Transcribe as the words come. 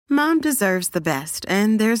Mom deserves the best,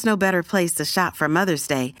 and there's no better place to shop for Mother's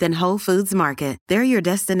Day than Whole Foods Market. They're your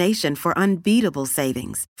destination for unbeatable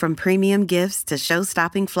savings, from premium gifts to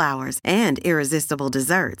show-stopping flowers and irresistible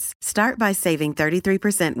desserts. Start by saving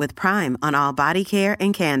 33% with Prime on all body care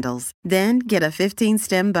and candles. Then get a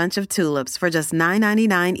 15-stem bunch of tulips for just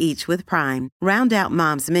 $9.99 each with Prime. Round out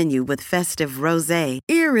Mom's menu with festive rosé,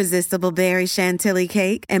 irresistible berry chantilly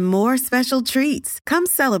cake, and more special treats. Come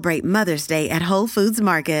celebrate Mother's Day at Whole Foods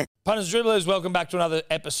Market. Punters, dribblers, welcome back to another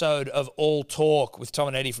episode of All Talk with Tom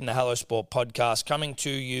and Eddie from the Hello Sport podcast, coming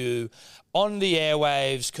to you on the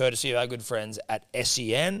airwaves, courtesy of our good friends at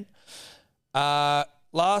SEN.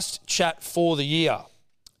 Last chat for the year.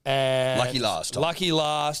 And lucky last, Tom. Lucky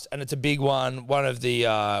last, and it's a big one. One of the,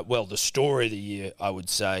 the story of the year, I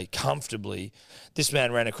would say, comfortably. This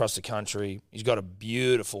man ran across the country. He's got a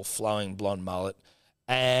beautiful flowing blonde mullet,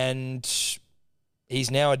 and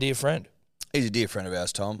he's now a dear friend. He's a dear friend of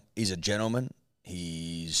ours, Tom. He's a gentleman.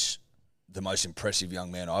 He's the most impressive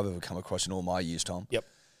young man I've ever come across in all my years, Tom. Yep.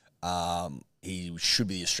 He should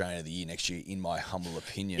be the Australian of the Year next year, in my humble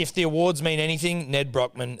opinion. If the awards mean anything, Nedd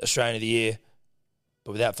Brockmann, Australian of the Year.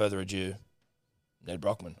 But without further ado, Nedd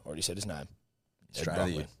Brockmann, already said his name. Australian of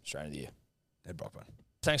the Year. Australian of the Year. Nedd Brockmann.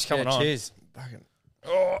 Thanks for coming on. Cheers.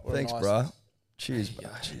 Thanks, nice. bro. Cheers, bro.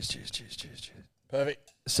 Cheers.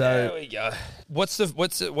 Perfect. So there we go. What's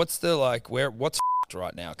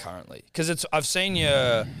right now currently? Because I've seen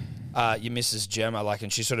your Mrs. Gemma,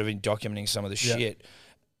 and she's sort of been documenting some of the shit,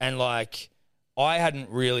 and I hadn't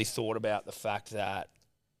really thought about the fact that,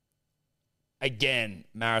 again,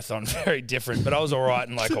 marathon very different, but I was all right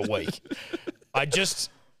in a week. I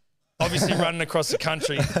just obviously running across the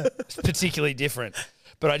country is particularly different,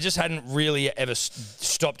 but I just hadn't really ever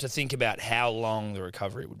stopped to think about how long the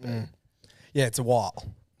recovery would be. Yeah, it's a while.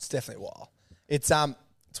 It's definitely a while. It's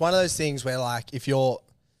one of those things where if you're,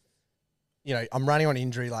 I'm running on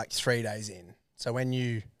injury 3 days in. So when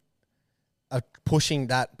you are pushing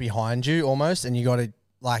that behind you almost, and you got to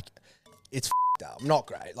it's up. Not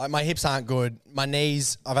great. My hips aren't good. My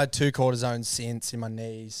knees, I've had 2 cortisones since in my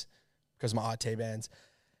knees because of my IT bands.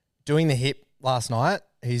 Doing the hip last night,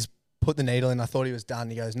 he's put the needle in. I thought he was done.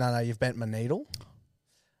 He goes, no, you've bent my needle.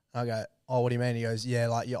 I go, oh, what do you mean? He goes,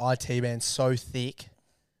 yeah, your IT band's so thick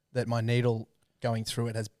that my needle going through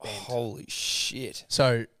it has bent. Holy shit.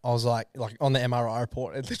 So I was like on the MRI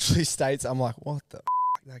report, it literally states, I'm like, what the f***?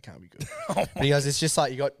 That can't be good. But he goes, it's just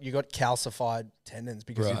you got calcified tendons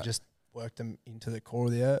because you just worked them into the core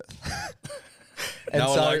of the earth.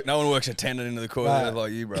 no one works a tendon into the core of the earth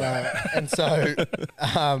like you, bro. And so,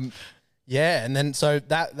 and then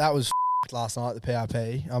that was last night at the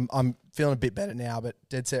PRP. I'm feeling a bit better now, but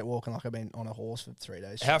dead set walking like I've been on a horse for 3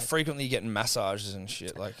 days. How frequently are you getting massages and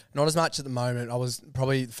shit? Not as much at the moment. I was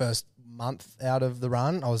probably the first month out of the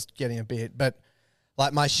run. I was getting a bit, but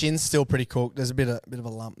my shin's still pretty cooked. There's a bit of a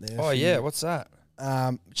lump there. Oh yeah, what's that?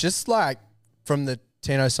 Just from the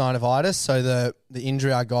tenosynovitis. So the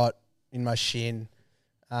injury I got in my shin.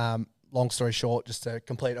 Long story short, just a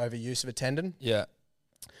complete overuse of a tendon. Yeah.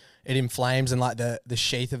 It inflames and the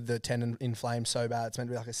sheath of the tendon inflames so bad. It's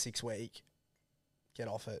meant to be a 6-week get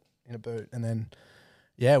off it in a boot. And then,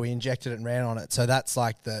 we injected it and ran on it. So that's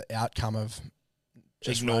the outcome of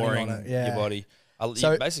just ignoring on it. your body.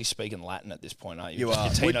 You're basically speaking Latin at this point, aren't you? You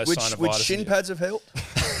are. Which shin pads have helped?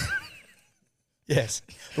 Yes.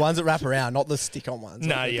 The ones that wrap around, not the stick-on ones.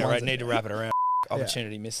 No, right. Need to wrap it around.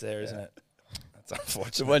 Opportunity missed there, isn't it? That's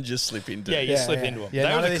unfortunate. The one just slip into. Yeah, you slip into them.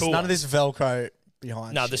 Yeah, they were none of this Velcro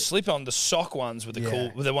behind. No, the slip-on, the sock ones were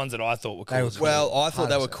were the ones that I thought were cool. Well, I thought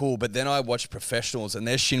they were cool, but then I watched professionals, and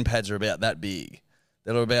their shin pads are about that big.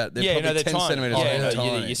 They're probably 10 centimetres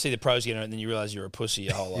long. You see the pros getting it, and then you realise you're a pussy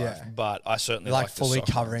your whole life. But I certainly like fully the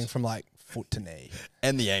sock covering ones. from foot to knee.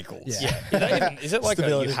 And the ankles. Yeah. Is it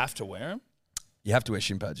you have to wear them? You have to wear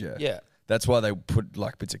shin pads, yeah. Yeah. That's why they put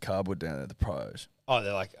bits of cardboard down there, the pros. Oh,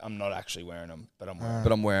 they're I'm not actually wearing them, but I'm wearing them.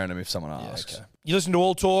 But I'm wearing them if someone asks. Okay. You listen to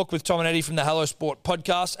All Talk with Tom and Eddie from the Hello Sport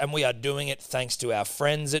podcast, and we are doing it thanks to our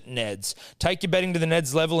friends at Nedd's. Take your betting to the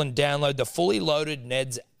Nedd's level and download the fully loaded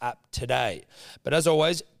Nedd's app today. But as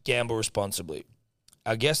always, gamble responsibly.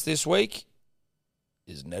 Our guest this week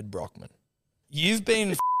is Nedd Brockmann. You've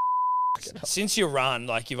been, since your run,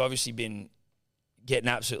 you've obviously been getting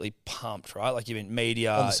absolutely pumped, right? You've been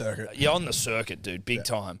media. On the circuit. Yeah, on the circuit, dude, big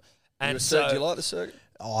time. And do you like the circuit?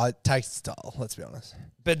 Oh, it takes style, let's be honest.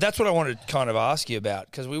 But that's what I wanted to kind of ask you about,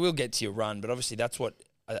 because we will get to your run, but obviously that's what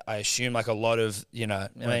I assume a lot of,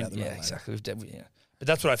 exactly. But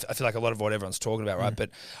that's what I feel a lot of what everyone's talking about, right?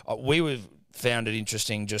 But we found it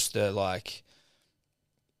interesting just the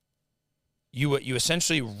you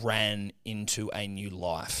essentially ran into a new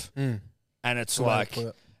life. And it's like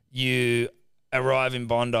you arrive in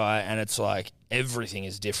Bondi and it's like everything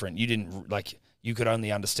is different. You didn't like, you could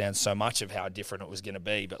only understand so much of how different it was going to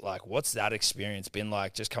be. But like, what's that experience been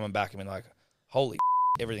like, just coming back and being like, holy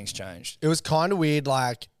everything's changed? It was kind of weird,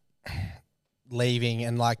 like leaving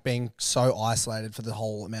and like being so isolated for the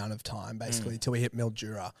whole amount of time, basically, till we hit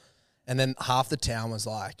Mildura. And then half the town was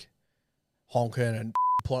like honking and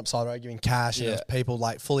pulling up side road, giving cash, and there was people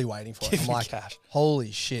like fully waiting for it. I'm like,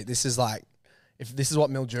 holy shit, this is like, if this is what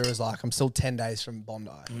Mildura is like, I'm still 10 days from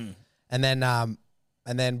Bondi. And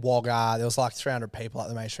then Wagga, there was like 300 people at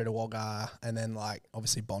the main street of Wagga, and then like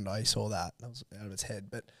obviously Bondi, saw that was out of its head.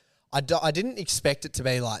 But I didn't expect it to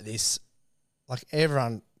be like this. Like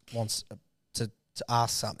everyone wants to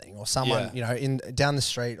ask something, or someone, you know, down the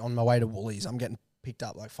street on my way to Woolies, I'm getting picked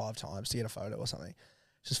up like 5 times to get a photo or something.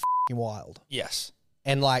 It's just fucking wild. Yes.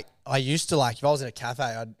 And like I used to, like if I was in a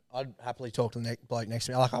cafe, I'd happily talk to the bloke next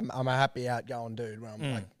to me. Like I'm a happy outgoing dude when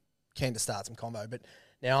I'm like keen to start some convo. But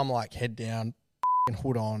now I'm like head down,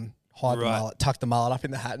 hood on, hide the mullet, tuck the mullet up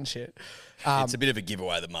in the hat and shit. It's a bit of a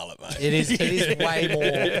giveaway, the mullet, mate. It is way more.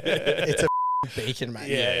 It's a beacon, mate.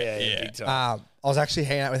 Yeah. Big time. I was actually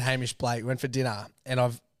hanging out with Hamish Blake. We went for dinner,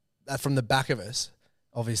 and from the back of us,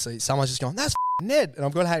 obviously, someone's just going, "That's Nedd," and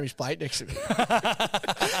I've got Hamish Blake next to me.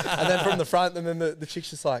 And then from the front, and then the chick's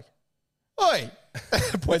just like, "Oi,"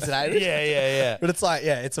 points at Hamish. Yeah. But it's like,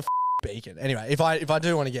 it's a beacon. Anyway, if I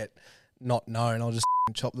do want to get not known, I'll just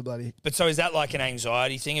chop the bloody. But so is that like an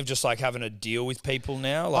anxiety thing of just like having to deal with people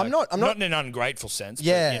now? Like, I'm not in an ungrateful sense.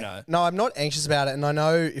 Yeah. But, you know. No, I'm not anxious about it, and I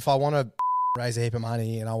know if I want to raise a heap of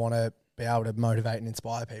money and I want to be able to motivate and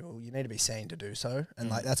inspire people, you need to be seen to do so. And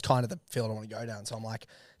like that's kind of the field I want to go down. So I'm like,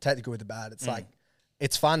 take the good with the bad. It's like,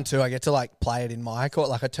 it's fun too. I get to like play it in my court.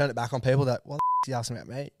 Like I turn it back on people that, what the f*** is he asking about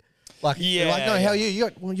me? Like, they're like, no, how are you?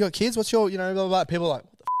 You got kids? What's your, blah, blah, blah. People are like,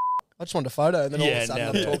 what the f***? I just wanted a photo. And then all of a sudden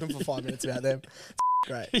I'm talking for 5 minutes about them.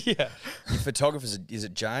 It's great. Yeah. Your photographer, is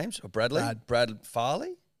it James or Bradley? Brad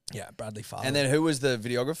Farley? Yeah, Bradley Farley. And then who was the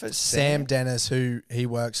videographer? Sam Dennis, who he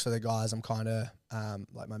works for the guys. I'm kind of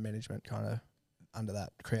like my management kind of under that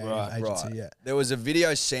creative agency. Right. Yeah. There was a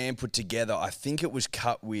video Sam put together. I think it was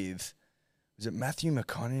cut with, was it Matthew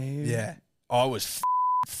McConaughey? Yeah. I was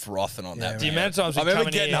frothing on that. The amount of times I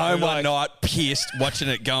remember getting home one night pissed, watching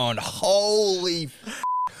it going, holy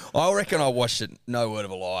I reckon I watched it, no word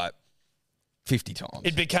of a lie, 50 times.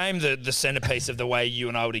 It became the centerpiece of the way you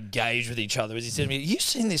and I would engage with each other. As he said to me, you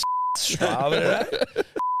seen this Strava today?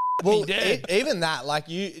 Well, even that, like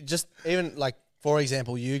even like, for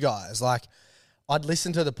example, you guys, like I'd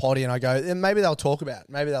listen to the potty and I go, maybe they'll talk about it,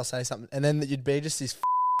 maybe they'll say something. And then you'd be just this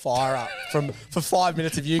fire up for 5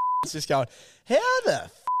 minutes of you just going, how the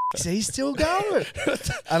is he still going?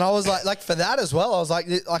 And I was like for that as well, I was like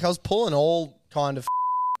I was pulling all kind of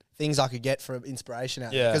things I could get for inspiration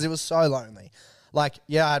out because it was so lonely. Like,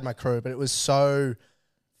 I had my crew, but it was so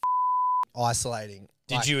isolating.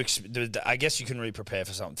 Did you? I guess you couldn't really prepare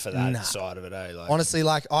for something for that side of it, eh? Like, honestly,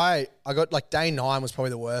 like I got like day 9 was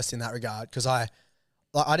probably the worst in that regard because I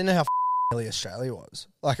didn't know how really Australia was.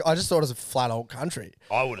 Like I just thought it was a flat old country.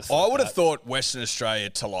 I would have thought Western Australia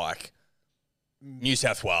to like New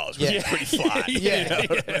South Wales was pretty flat. You know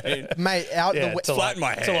what I mean? Mate, out the flat like, in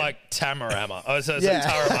my head. To like Tamarama. Oh, so it's like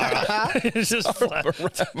Taramara. It's just flat.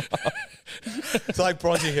 It's like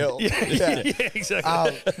Bronzy Hill. Yeah, exactly.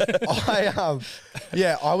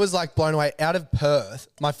 I was like blown away. Out of Perth,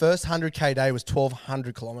 my first 100K day was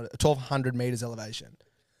 1,200 meters elevation.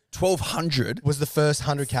 1,200 was the first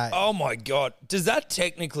 100K. Oh my God. Does that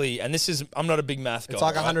technically, and this is, I'm not a big math guy. It's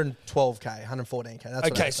like 112K, 114K.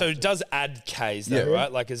 That's okay, so it does add Ks though,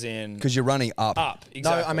 right? Like as in. Because you're running up. Up,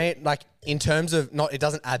 exactly. No, I mean, like in terms of, it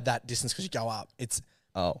doesn't add that distance because you go up. It's.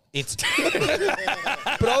 But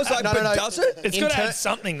I was like, does it? It's got to add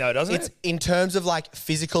something though, doesn't it? In terms of like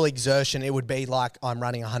physical exertion, it would be like I'm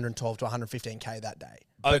running 112 to 115K that day.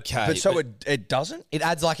 Okay. But so it doesn't? It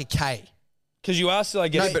adds like a K. Because you are still, I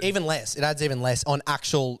guess. No, but even less. It adds even less on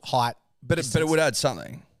actual height. But it would add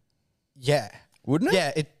something. Yeah. Wouldn't it?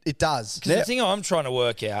 Yeah, it does. Because the thing I'm trying to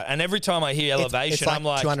work out, and every time I hear elevation, it's like I'm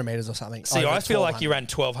like 200 meters or something. See, I feel like you ran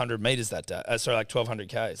 1,200 meters that day. Sorry, like 1,200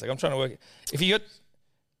 Ks. Like I'm trying to work. If you got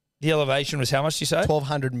the elevation was how much did you say?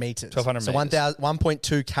 1,200 meters. 1,200 meters. So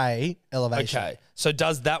 1.2K elevation. Okay. So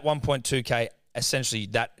does that 1.2K essentially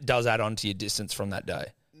that does add on to your distance from that day?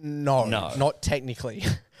 No, not technically.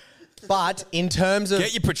 But in terms of...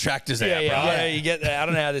 Get your protractors out, bro. Yeah, you get that. I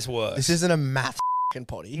don't know how this works. This isn't a math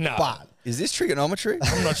potty. No. But... Is this trigonometry?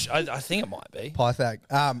 I'm not sure. I think it might be. Pythag.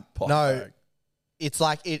 No, it's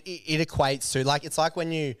like it equates to... Like, it's like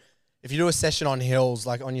when you if you do a session on hills,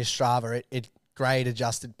 like on your Strava, it grade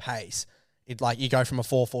adjusted pace. It like you go from a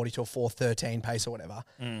 440 to a 413 pace or whatever.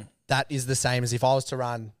 That is the same as if I was to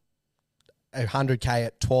run 100K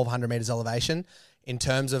at 1,200 meters elevation in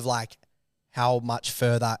terms of like how much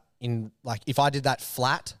further in, like if I did that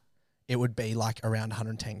flat, it would be like around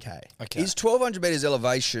 110K. Okay. Is 1,200 meters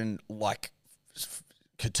elevation like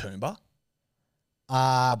Katoomba?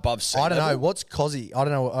 Above sea I don't level? know. What's Cozzy? I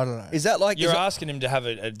don't know. Is that like... You're asking him to have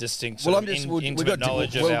a distinct sort of intimate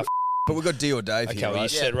knowledge of our... But we've got D or Dave here, well, right? you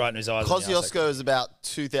said right in his eyes. Kosciuszko is about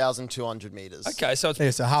 2,200 metres. Okay, so it's Yeah,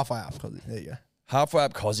 so halfway up. Cozzy. There you go. Halfway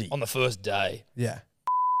up Cozzy. on the first day. Yeah.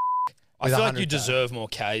 I With feel like you 100K. deserve more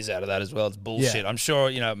Ks out of that as well. It's bullshit. Yeah. I'm sure,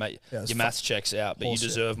 you know, mate, Yeah, it was your maths checks out, but you bullshit.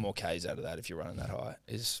 deserve more Ks out of that if you're running that high.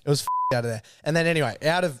 It was out of there. And then anyway,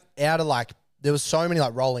 out of like, there was so many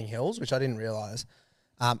like rolling hills, which I didn't realise,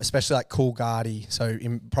 especially like Coolgardie. So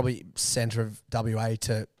in probably centre of WA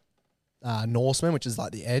to Norseman, which is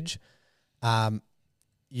like the edge. I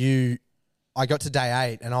got to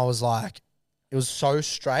day 8 and I was like, it was so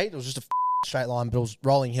straight. It was just a straight line, but it was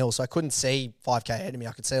rolling hill. So I couldn't see 5K ahead of me.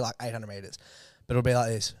 I could see like 800 metres, but it'll be like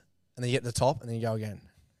this. And then you get to the top and then you go again.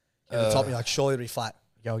 At the top, you're like, surely it'll be flat.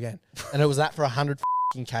 You go again. And it was that for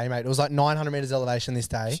 100K, mate. It was like 900 metres elevation this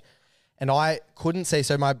day. And I couldn't see.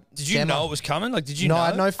 So my Did you know it was coming? Like, did you No, know? I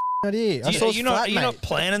had no idea. I saw it was flat, you're mate. not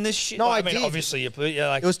planning this shit? No, Like, I mean, did. obviously, you're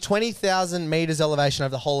like... It was 20,000 metres elevation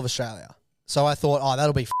over the whole of Australia. So I thought, oh,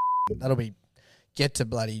 that'll be get to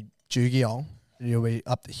bloody Jugiong. You'll be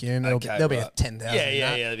up the Hume. There'll be a 10,000.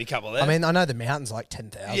 Yeah, there'll be a couple there. I mean, I know the mountain's like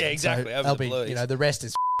 10,000. Yeah, exactly, So over there'll the be, blues. you know, the rest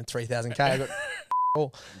is 3,000K. I got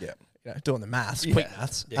all, Yeah. you know, doing the maths, Yeah. quick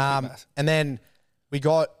maths. Yeah, quick maths. And then we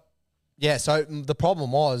got, so the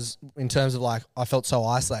problem was in terms of like, I felt so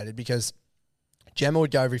isolated because Gemma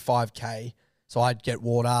would go every 5K. So I'd get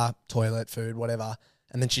water, toilet, food, whatever.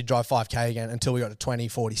 And then she'd drive 5K again until we got to 20,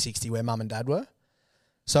 40, 60 where mum and dad were.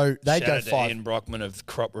 So they'd Shout go out to 5. Ian Brockmann of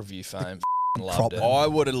Crop Review fame. Loved Crop. it. I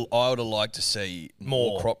would have liked to see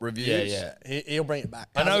more crop reviews. Yeah. He'll bring it back.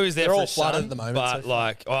 I know he's there They're for all his flooded son, at the moment. but so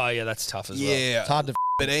like, oh yeah, that's tough as well. Yeah. it's hard to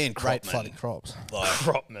But Ian rate Cropman, flooded crops. like,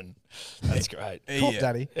 Cropman, that's great. Crop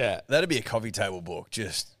daddy. Yeah. That'd be a coffee table book,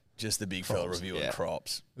 just the big fella reviewing yeah.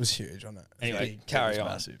 crops. It was huge on it. Anyway, It carry was on.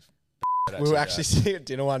 massive. We were actually sitting at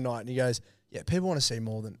dinner one night and he goes, yeah, people want to see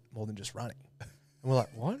more than just running. And we're like,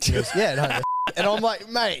 what? He goes, yeah, no. And I'm like,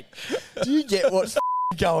 mate, do you get what's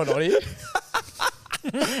going on here?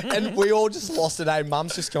 And we all just lost it.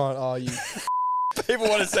 Mum's just going, oh, you. People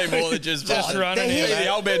want to see more than just running They're here, here. mate. The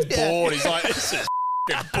old man's bored. He's like, this is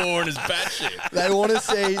boring as batshit. They want to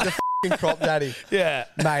see the crop daddy. Yeah.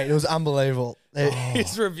 Mate, it was unbelievable.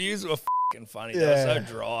 His reviews were fucking funny. They were Yeah.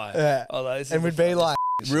 so dry. Yeah. Although this is And the we'd be funniest like,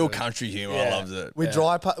 Real shit. country humour. Yeah. I loved it.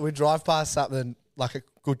 we'd drive past something like a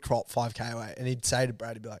good crop 5K away, and he'd say to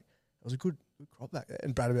Brad, he'd be like, "It was a good crop back there."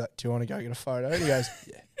 And Brad would be like, "Do you want to go get a photo?" And he goes,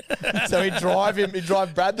 "Yeah." So he'd drive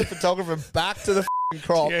Brad the photographer back to the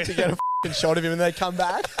crop to get a shot of him, and they come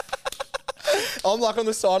back. I'm like on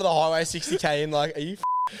the side of the highway, 60K in, like, are you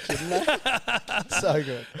kidding me? So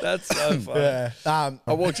good. That's so funny. Yeah.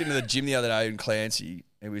 I walked into the gym the other day in Clancy.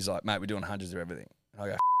 He was like, mate, we're doing hundreds of everything. And I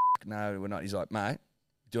go, no, we're not. He's like, mate,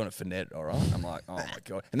 doing it for Nedd, all right? I'm like, oh, my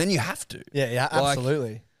God. And then you have to. Yeah, Like,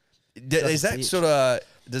 absolutely. Is that bitch. sort of,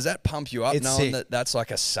 does that pump you up It's knowing sick. that that's like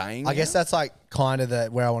a saying? I guess that's like kind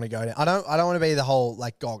of where I want to go now. I don't want to be the whole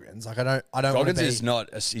like Goggins. Like I don't want to Goggins be is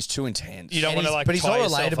not, he's too intense. You don't And want to he's- like but he's tie not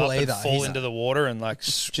yourself relatable up and either. fall He's- into the water and like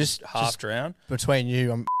just half drown. between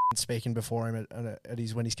you. I'm speaking before him at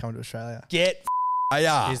his when he's coming to Australia. Get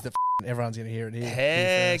Here's the everyone's gonna hear it here.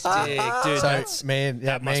 hectic, dude. So that's- me and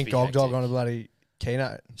that must me and be Gog Dog hectic. on a bloody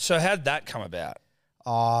keynote. So how'd that come about?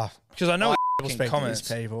 Because Because I know people in speak comments,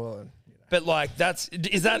 to these people. And, but like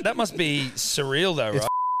that must be surreal though, It's right?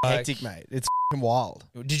 Like, hectic, mate. It's wild.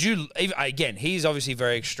 Did you again? He's obviously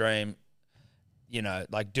very extreme. You know,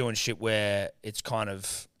 like doing shit where it's kind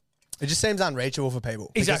of It just seems unreachable for people.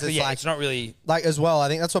 Because exactly. It's Yeah, like, it's not really. like as well. I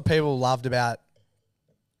think that's what people loved about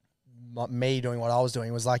me doing what I was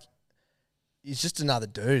doing was like. He's just another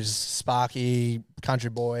dude, just sparky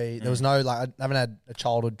country boy. There was no like, I haven't had a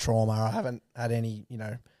childhood trauma. I haven't had any,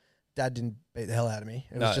 dad didn't beat the hell out of me.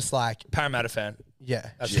 It No. was just like, Parramatta fan.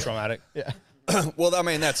 yeah, That's traumatic. yeah. Well, I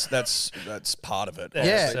mean, that's part of it. Yeah,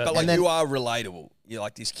 obviously. so- But like, and then- you are relatable. You're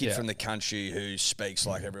like this kid Yeah. from the country who speaks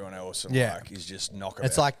like everyone else and Yeah. like is just knockabout.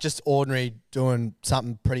 It's like just ordinary doing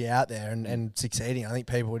something pretty out there and succeeding. I think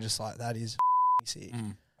people were just like, that is sick.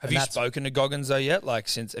 Have And you that's- spoken to Goggins though yet? Like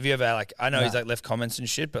since have you ever like I know Nah. he's like left comments and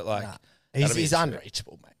shit, but like Nah. that'll be He's a trip.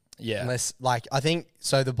 unreachable, mate. Yeah. Unless, like, I think,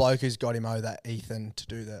 so the bloke who's got him, that Ethan, to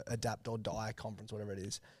do the Adapt or Die conference, whatever it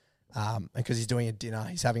is, because he's doing a dinner.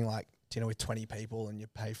 He's having like dinner with 20 people and you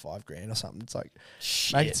pay $5,000 or something. It's like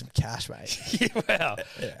making some cash, mate. Wow.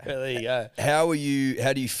 Yeah. Well, there you go. How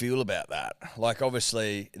do you feel about that? Like,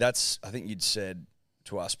 obviously, I think you'd said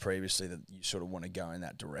to us previously that you sort of want to go in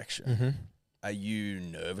that direction. Mm-hmm. Are you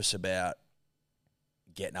nervous about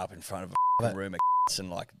getting up in front of a room of and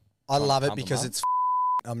like? I love it because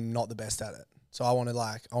I'm not the best at it. So I want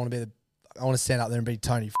to stand up there and be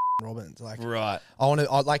Tony Robbins. Like, right. I want to,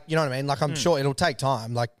 like, you know what I mean? Like, I'm sure it'll take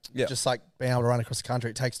time. Like, Yeah. just like being able to run across the country,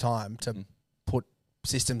 it takes time to put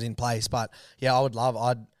systems in place. But yeah, I'd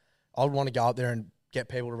want to go up there and get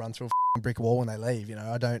people to run through a brick wall when they leave. You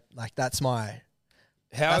know, I don't like, that's my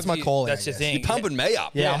calling. That's the thing. You're pumping me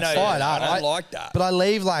up. Yeah, I'm fired up. I don't like that. But I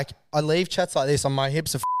leave chats like this on my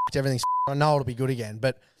hips are everything's I know it'll be good again.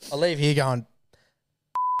 But I leave here going,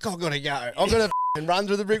 I've got to go. I've got to run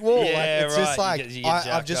through the brick wall. Yeah, like, it's just like, you get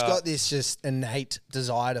I've just jacked up. got this just innate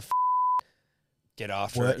desire to Get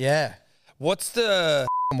after work. it. Yeah. What's the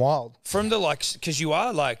I'm wild. from the like? Because you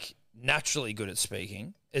are like naturally good at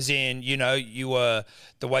speaking, as in you were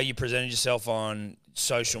the way you presented yourself on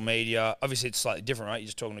social media. Obviously, it's slightly different, right? You're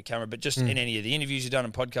just talking to camera, but just in any of the interviews you've done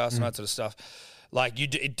and podcasts and that sort of stuff. Like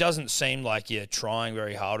it doesn't seem like you're trying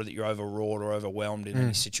very hard or that you're overwrought or overwhelmed in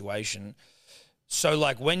any situation. So,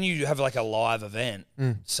 like, when you have, like, a live event,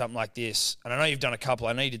 something like this, and I know you've done a couple.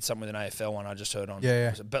 I know you did something with an AFL one I just heard on.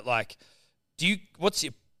 Yeah. But, like, do you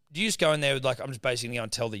just go in there with, like, I'm just basically going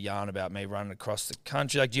to tell the yarn about me running across the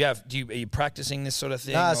country? Like, are you practicing this sort of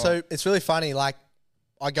thing? Nah, so it's really funny. Like,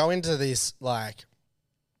 I go into this, like,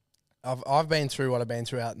 I've been through what I've been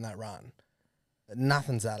through out in that run.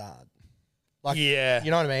 Nothing's that hard. Like, yeah.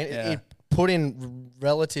 You know what I mean? Yeah. It put in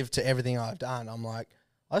relative to everything I've done, I'm like,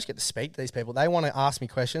 I just get to speak to these people. They want to ask me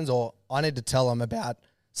questions or I need to tell them about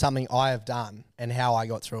something I have done and how I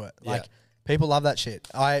got through it. Yeah. Like, people love that shit.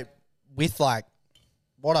 With like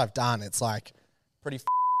what I've done, it's like pretty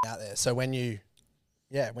out there. So when you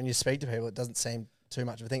speak to people, it doesn't seem too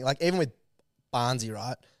much of a thing. Like, even with Barnesy,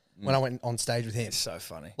 right? When I went on stage with him. It's so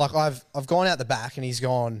funny. Like, I've gone out the back and he's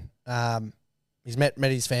gone, he's met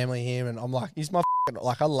his family here, and I'm like, he's my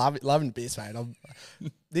like, I love him to bits, mate.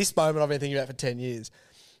 This moment I've been thinking about for 10 years.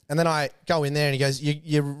 And then I go in there and he goes,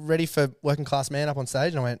 "You're ready for working class man up on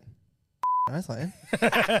stage?" And I went, "No, it's not."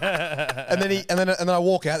 and then I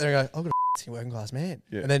walk out there and go, "I've got a working class man."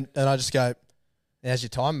 Yeah. And I just go, "Now's your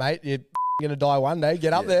time, mate. You're gonna die one day.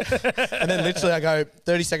 Get up there." And then literally I go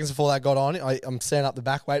 30 seconds before that got on. I'm standing up the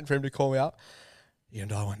back waiting for him to call me up. "You're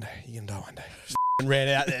gonna die one day. You're gonna die one day." And ran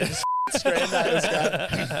out there, just screamed that. It was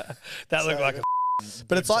great. That looked like a.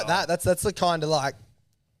 But it's like that. That's the kind of like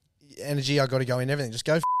energy I got to go in everything. Just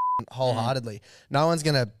go wholeheartedly. No one's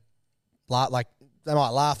gonna like, they might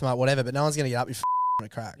laugh, they might whatever, but no one's gonna get up your a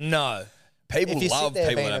crack. No. People If you sit love there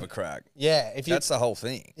people being that have a crack. Yeah, That's the whole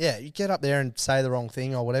thing. yeah, you get up there and say the wrong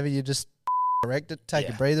thing or whatever, you just correct it, take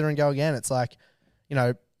Yeah. a breather and go again. It's like,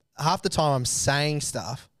 half the time I'm saying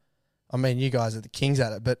stuff. I mean, you guys are the kings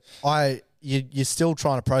at it, but you're still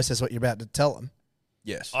trying to process what you're about to tell them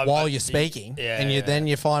Yes. while you're speaking, then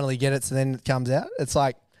you finally get it, so then it comes out. It's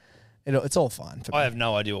like, it's all fine. For I me. have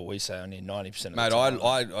no idea what we say on here 90% of Mate, the time.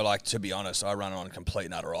 I like, to be honest, I run on complete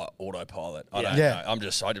and utter autopilot. I don't Yeah. know. I'm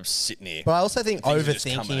just sitting here. But I also think Things are just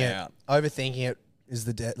coming overthinking it is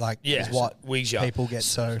is what wigs you. people get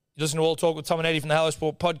so. You listen to All Talk with Tom and Eddie from the Hello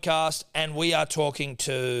Sport podcast, and we are talking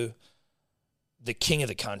to the king of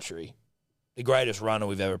the country, the greatest runner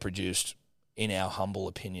we've ever produced, in our humble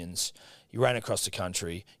opinions. He ran across the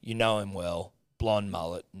country. You know him well. Blonde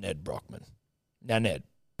mullet, Nedd Brockmann. Now, Ned,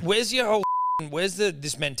 where's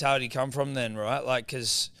this mentality come from then, right? Like,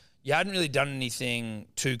 because you hadn't really done anything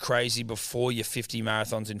too crazy before your 50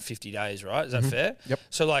 marathons in 50 days, right? Is that fair? Yep.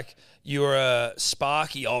 So, like, you were a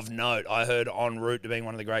Sparky of note. I heard en route to being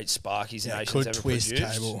one of the great Sparkies the nation's Could ever twist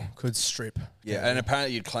produced. cable, could strip. Yeah, and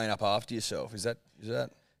apparently you'd clean up after yourself. Is that?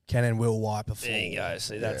 Can and will wipe a There you go.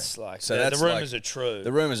 See, that's like, So the that's rumours like- are true.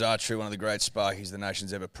 The rumours are true. One of the great Sparkies the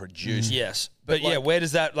nation's ever produced. Yes. But yeah, where did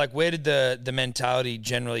the mentality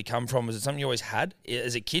generally come from? Was it something you always had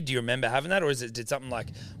as a kid? Do you remember having that? Or did something like,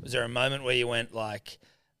 was there a moment where you went like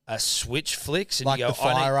a switch flicks and Like you go, the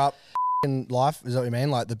fire up in life, is that what you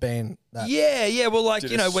mean? Like the band that Yeah. Well, like,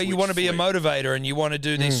 Did you a know, where you switch want to be a flick. motivator and you want to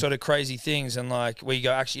do these sort of crazy things and like where you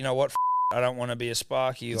go, actually, you know what? I don't want to be a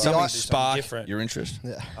Sparky. Like, I Something wanna do something spark different. your interest.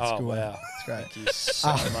 Yeah, that's Oh, a good one. wow. That's great. Thank you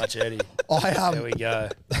so much, Eddie. There we go.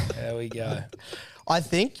 There we go. I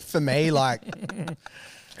think for me, like,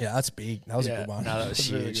 yeah, that's big. That was a Yeah. good one. No, that was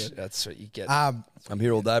really huge. good. That's what you get. I'm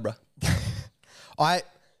here all day, bro. I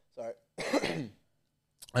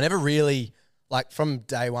never really, like, from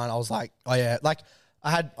day one, I was like, oh yeah, like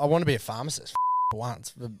I wanted to be a pharmacist for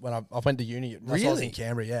once. When I went to uni. That's when I was in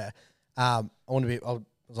Canberra, yeah. I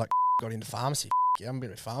was like, got into pharmacy. Yeah, I'm going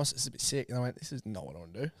to be a pharmacist. This is a bit sick. And I went, this is not what I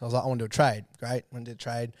want to do. So I was like, I want to do a trade. Great. Went and did a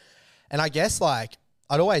trade. And I guess like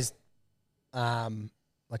I'd always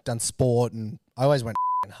like done sport, and I always went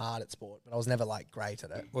hard at sport, but I was never like great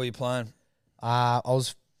at it. What are you playing? I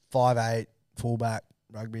was 5'8", fullback,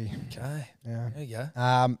 rugby. Okay. Yeah. There you go.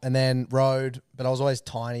 And then rowed, but I was always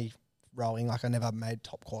tiny rowing. Like I never made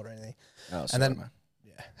top quarter or anything. Oh, and then,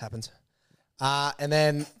 yeah, happens. And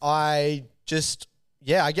then I just,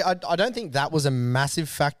 I don't think that was a massive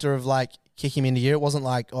factor of like kicking him into gear. It wasn't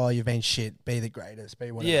like, oh, you've been shit, be the greatest,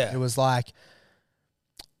 be whatever. Yeah. It was like,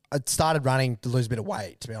 I started running to lose a bit of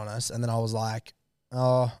weight, to be honest. And then I was like,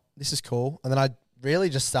 oh, this is cool. And then I really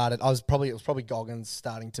just started, it was probably Goggins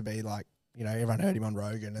starting to be like, you know, everyone heard him on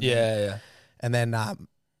Rogan. And And then it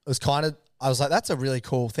was kind of, I was like, that's a really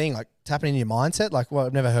cool thing, like tapping into your mindset. Like, well,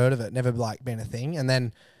 I've never heard of it, never like been a thing. And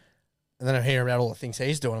then I'm hearing about all the things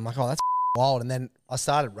he's doing. I'm like, oh, that's wild. And then I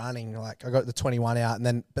started running, like I got the 21 out, and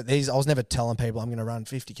then, but I was never telling people I'm going to run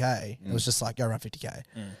 50K. It was just like, go run 50K.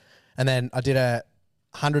 And then I did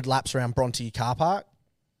 100 laps around Bronte car park,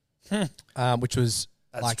 which was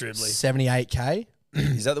That's like dribbly. 78K.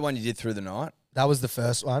 Is that the one you did through the night? That was the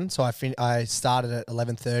first one. So I started at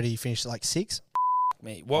 11:30, finished at like 6.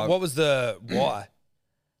 Me. What was the why?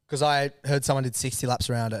 Because I heard someone did 60 laps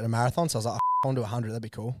around at a marathon. So I was like, I want to do 100. That'd be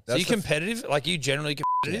cool. So you competitive? Like you generally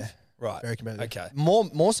competitive? Yeah. Right. Very competitive. Okay.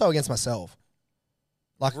 More so against myself.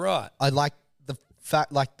 Like, Right. I like the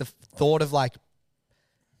fact, like the thought of like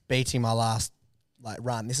beating my last like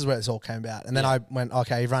run. This is where this all came about. And then I went,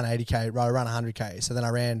 okay, you've run 80K, right, I run 100K. So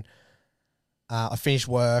then I finished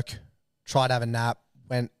work, tried to have a nap,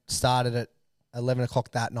 started at 11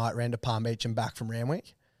 o'clock that night, ran to Palm Beach and back from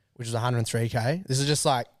Randwick, which was 103K. This is just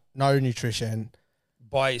like no nutrition.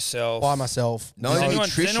 By yourself. By myself. No Does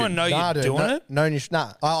nutrition. anyone know you're doing it? No nutrition.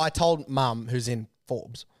 Nah. I told Mum, who's in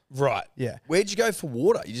Forbes. Right. Yeah. Where'd you go for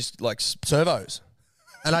water? You just like Servos.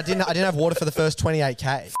 And I didn't have water for the first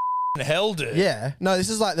 28K. Hell, dude. Yeah. No, this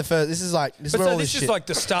is like the first. This is where all this is shit. like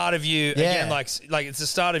the start of you again, like it's the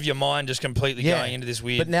start of your mind just completely going into this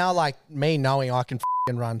weird. But now, like me knowing I can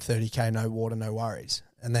run 30K, no water, no worries,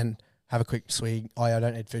 and then have a quick swig. Oh, yeah, I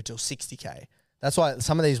don't need food till 60K. That's why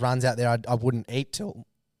some of these runs out there, I wouldn't eat till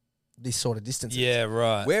this sort of distance. Yeah,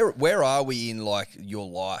 right. Where are we in like your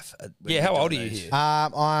life? How old are you here?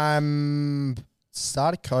 I'm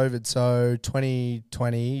started COVID, so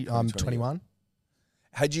 2020. I'm 21.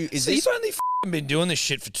 You've only been doing this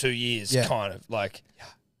shit for 2 years, kind of like.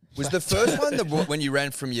 Was the first one when you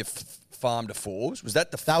ran from your farm to Forbes? Was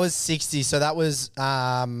that That was 60. So that was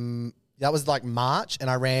like March, and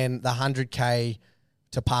I ran the 100K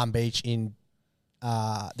to Palm Beach in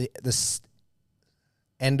the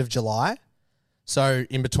end of July. So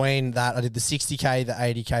in between that, I did the 60K, the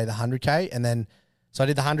 80K, the 100K, and then so I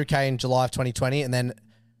did the 100K in July of 2020, and then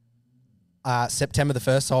September the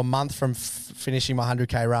 1st, so a month from finishing my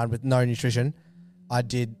 100K run with no nutrition, I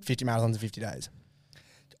did 50 marathons in 50 days.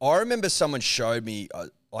 I remember someone showed me, I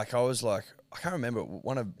was like, I can't remember,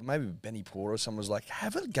 maybe Benny Porter or someone was like,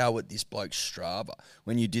 have a go at this bloke's Strava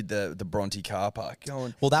when you did the Bronte car park.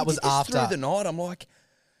 Going, well, that was did this after through the night. I'm like,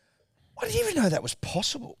 I didn't even know that was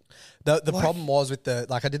possible. The problem was with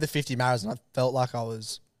I did the 50 marathons and I felt like I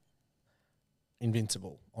was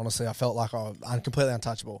invincible. Honestly, I felt like I'm completely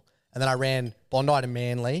untouchable. And then I ran Bondi to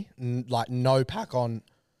Manly, like no pack on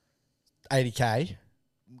 80K,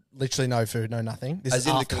 literally no food, no nothing. This As is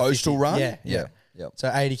in the after coastal 50. run? Yeah. Yep. So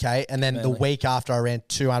 80K. And then Manly. the week after I ran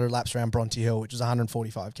 200 laps around Bronte Hill, which was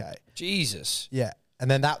 145K. Jesus. Yeah. And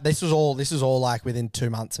then this was all like within 2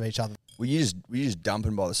 months of each other. Were you just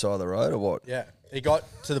dumping by the side of the road or what? Yeah. It got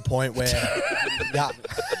to the point where,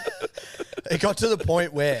 it got to the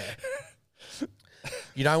point where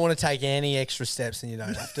you don't want to take any extra steps and you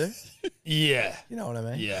don't have to. Yeah. You know what I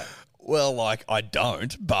mean? Yeah. Well, like, I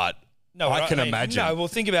don't, but I can imagine. No, well,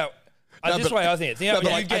 think about. This but- way I think it. Think about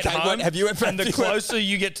but when like, you get okay, home, have you ever- and the closer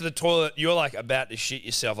you get to the toilet, you're like about to shit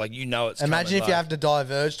yourself. Like you know it's Imagine coming, if you like- have to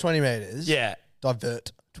diverge 20 meters. Yeah.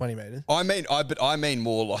 Divert 20 meters. I mean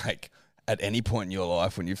more like at any point in your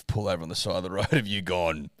life when you've pulled over on the side of the road, have you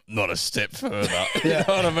gone not a step further? You know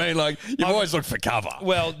what I mean? Like you've always looked for cover.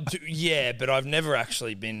 Well, yeah, but I've never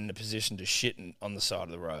actually been in a position to shit on the side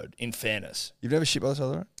of the road. In fairness, You've never shit by the side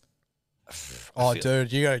of the road? Oh,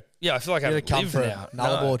 dude, you gotta yeah, I feel like I come live for now.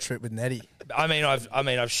 another No. board trip with Neddy. I mean,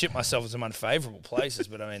 I've shit myself in some unfavourable places,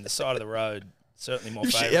 but I mean, the side of the road certainly more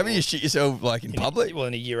favourable. Haven't you shit yourself like in public? Well,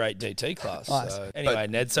 in a year 8 DT class. Nice. So, anyway,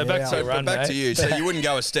 Ned. So Yeah, back to yeah. the run, Back mate. to you. So you wouldn't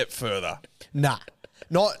go a step further. Nah.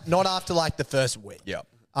 Not after like the first week. Yep.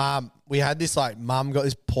 We had this like mum got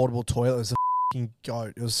this portable toilet. It was a fucking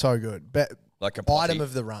goat. It was so good. Like a potty. Item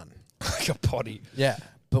of the run. Like a potty. Yeah,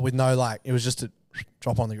 but with no like, it was just a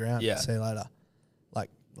drop on the ground. Yeah. See you later.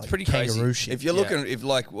 Like pretty kangaroo crazy. shit. If you're looking, if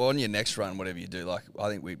like on your next run, whatever you do, like I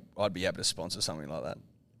think I'd be happy to sponsor something like that.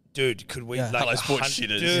 Dude, could we Yeah. like Hello Sport 100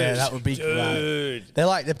 shitters. Dude, Yeah, that would be dude.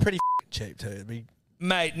 great. They're pretty cheap too. It'd be,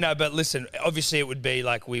 Mate, no, but listen, obviously it would be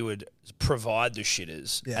like we would provide the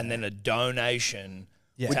shitters Yeah. and then a donation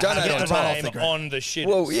yeah. We to donate have on our top. name the ground. on the shitters.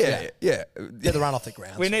 Well, yeah. Get the run off the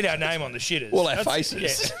ground. We need our name on the shitters. All our That's-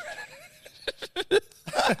 faces.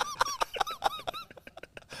 yeah.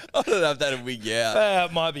 I don't know if that'll wig you out.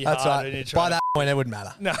 It might be That's hard. when right. you're By trying that point, it wouldn't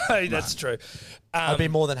matter. No, that's true. I'd be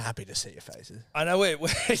more than happy to see your faces. I know it.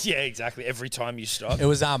 Yeah, exactly. Every time you stop, It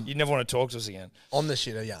was you never want to talk to us again. on the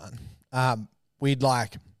shitter yarn. We'd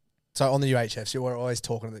so on the UHFs, we're always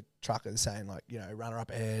talking to the truckers saying runner up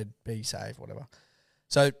ahead, be safe, whatever.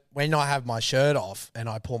 So when I have my shirt off and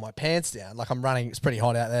I pull my pants down, like I'm running, it's pretty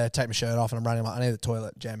hot out there, take my shirt off and I'm running, I need the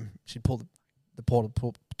toilet, Jem. She'd pull the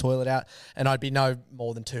portable toilet out and I'd be no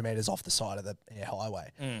more than 2 meters off the side of the air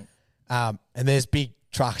highway. And there's big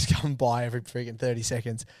trucks coming by every freaking 30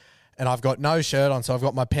 seconds and I've got no shirt on, so I've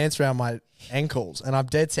got my pants around my ankles and I'm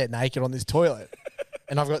dead set naked on this toilet.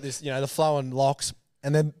 And I've got this, the flowing locks,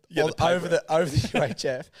 and then over the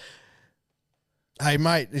UHF. Hey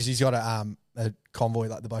mate, he's got a convoy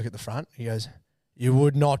like the bloke at the front. He goes, "You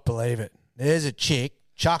would not believe it. There's a chick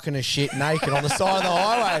chucking a shit naked on the side of the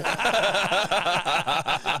highway."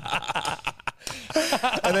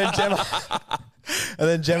 and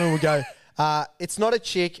then Gemma would go, "It's not a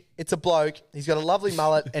chick, it's a bloke. He's got a lovely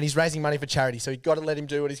mullet and he's raising money for charity, so you've got to let him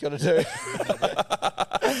do what he's got to do."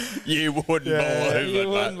 You wouldn't believe it,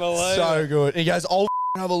 mate. So good. He goes, "I'll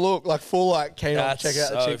have a look," like full keen on That's check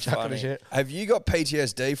out the so chick chucking funny. the shit. Have you got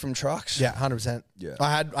PTSD from trucks? Yeah, 100%. Yeah.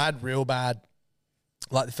 I had real bad,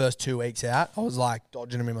 like the first 2 weeks out, I was like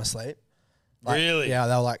dodging them in my sleep. Like, Really? Yeah,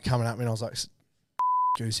 they were like coming at me and I was like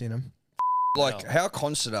goosing them Like, how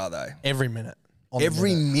constant are they? every minute. On the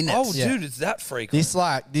Every minute. Oh, Yeah. dude, it's that frequent.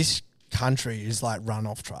 This country is like run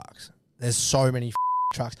off trucks. There's so many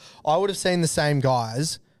trucks. I would have seen the same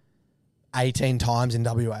guys 18 times in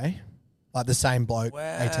WA, like the same bloke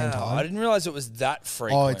 18 times. I didn't realize it was that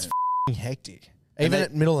frequent. Oh, it's hectic. Even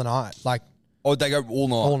at middle of the night, like Oh, they go all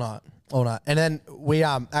night. all night. And then we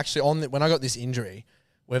actually when I got this injury,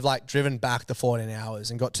 we've like driven back the 14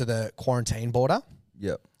 hours and got to the quarantine border.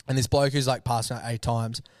 Yep. And this bloke who's like passed out 8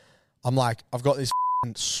 times, I'm like, I've got this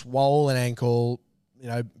swollen ankle,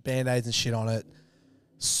 band-aids and shit on it.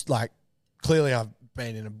 Like clearly I've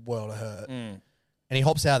been in a world of hurt. And he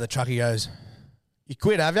hops out of the truck. He goes, "You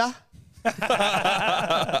quit, have ya?"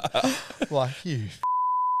 Like, you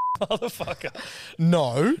Motherfucker.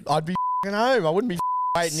 no, I'd be home. I wouldn't be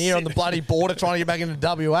waiting here on the bloody border trying to get back into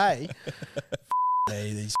WA.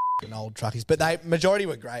 These old truckies. But majority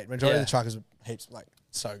were great. Majority of the truckers were heaps,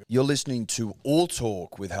 so good. You're listening to All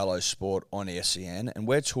Talk with Hello Sport on SEN, and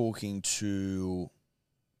we're talking to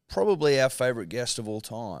probably our favourite guest of all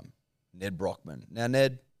time, Nedd Brockmann. Now,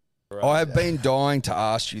 Ned, I have been dying to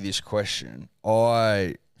ask you this question.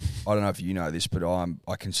 I don't know if you know this, but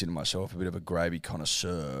I consider myself a bit of a gravy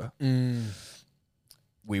connoisseur.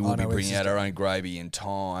 We will be bringing out our own gravy in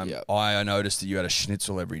time. Yep. I noticed that you had a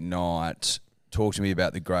schnitzel every night. Talk to me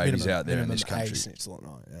about the gravies out there in this country. Egg schnitzel at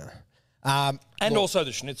night, yeah. And also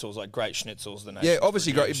the schnitzels, like great schnitzels. The Yeah,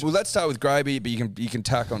 obviously great. Well, let's start with gravy, but you can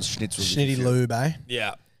tack on schnitzels. if you Schnitty feel. lube, eh?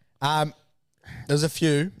 Yeah. There's a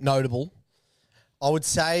few notable. I would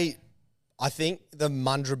say, I think the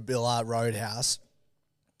Mundrabilla Roadhouse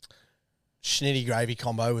Schnitty gravy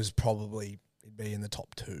combo was probably it'd be in the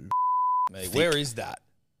top 2. Where is that?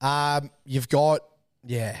 You've got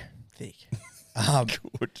thick.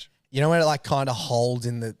 Good. You know where it like kind of holds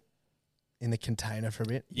in the container for a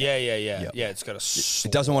bit. Yeah. Yeah, it's got a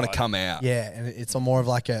It doesn't want to slide. come out. Yeah, and it's more of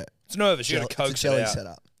like a It's nervous. You got to it's a coax jelly it out.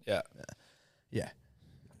 setup. Yeah. Yeah.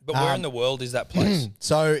 But where in the world is that place?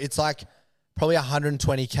 So it's like probably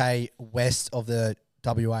 120k west of the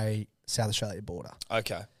WA South Australia border.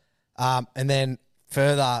 Okay. And then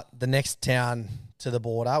further, the next town to the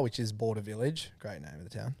border, which is Border Village. Great name of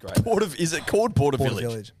the town. Great. Is it called Border Border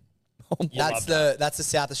Village? Village. You That's love the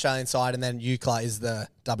South Australian side, and then Eucla is the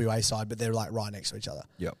WA side, but they're like right next to each other.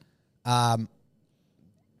 Yep.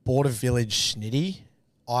 Border Village Schnitty.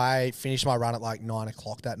 I finished my run at like 9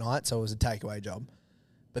 o'clock that night, so it was a takeaway job.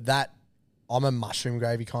 But I'm a mushroom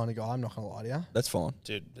gravy kind of guy. I'm not gonna lie to you. That's fine.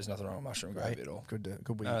 Dude, there's nothing wrong with mushroom gravy at all. Good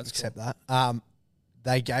we No, that's accept that.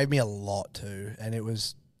 They gave me a lot too, and it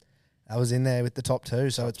was That was in there with the top two,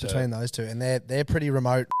 so it's between those two, and they're pretty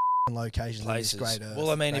remote locations. Places. In this great earth, well,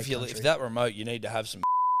 I mean, great if that remote, you need to have some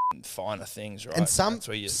finer things, right? And some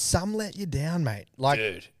let you down, mate. Like,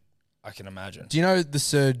 dude, I can imagine. Do you know the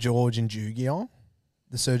Sir George in Jugion?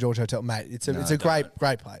 The Sir George Hotel, mate. It's a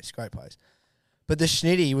great place, But the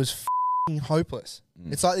schnitty was hopeless.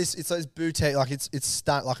 It's like this boutique, like it's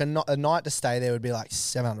like a night to stay there would be like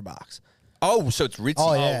 $700. Oh, so it's ritzy.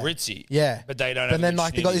 Oh, yeah. Ritzy. Yeah. But they don't have And then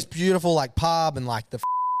like they got this beautiful like pub and like the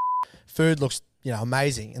food looks,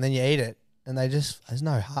 amazing. And then you eat it and there's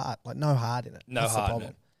no heart in it. No That's heart in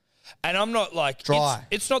it. And I'm not like dry.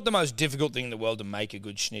 It's not the most difficult thing in the world to make a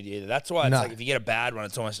good schnitty either. That's why it's like if you get a bad one,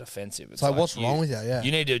 it's almost offensive. It's like what's wrong with you? Yeah.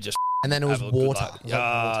 You need to just and then it was water.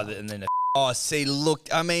 And then Oh, see, look,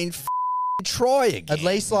 I mean, try again.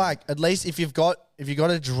 At least if you've got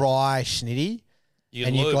a dry schnitty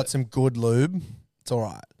and you've got some good lube, it's all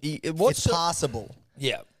right. It's passable.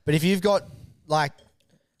 Yeah. But if you've got like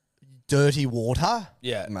dirty water,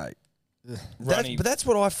 yeah, mate. But that's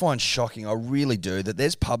what I find shocking. I really do, that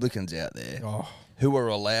there's publicans out there who are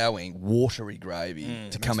allowing watery gravy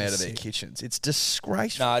to come out of their kitchens. It's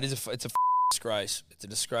disgraceful. No, it's a disgrace. It's a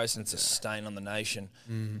disgrace and it's a stain on the nation.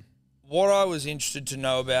 What I was interested to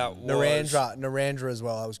know about was Narendra as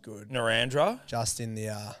well. That was good. Narendra, just in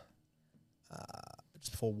the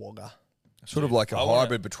just before Wagga. Sort of like a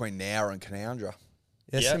hybrid between Nowra and Canowindra.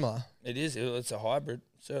 Yeah, similar. It is. It's a hybrid.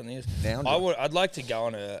 Certainly is. Nowra. I'd like to go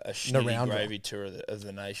on a schnitty gravy tour of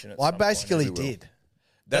the nation. I basically did.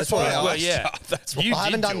 That's what I asked. Yeah, that's what I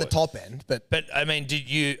haven't done the top end, but I mean, did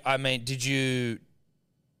you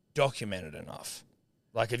document it enough?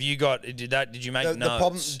 Like, did you make notes? The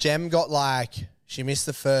problem, Jem got she missed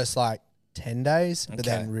the first 10 days, but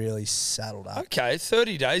then really saddled up. Okay,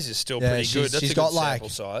 30 days is still pretty good. That's a good sample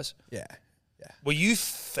size. Yeah. Were you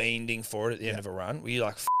fiending for it at the end of a run? Were you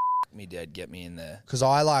like, me, Dad, get me in there? Because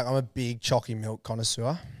I'm a big chalky milk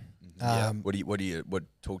connoisseur. What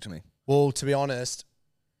talk to me? Well, to be honest,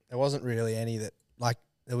 there wasn't really any that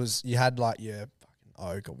there was. You had your fucking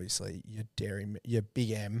oak, obviously, your dairy, your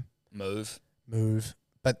big M, move,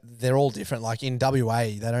 but they're all different. Like in WA,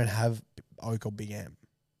 they don't have oak or big M.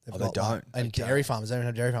 They don't. And dairy farmers, they don't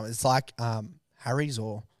have dairy farmers. It's like Harry's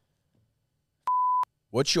or.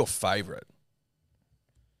 What's your favourite?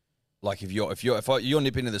 Like if you're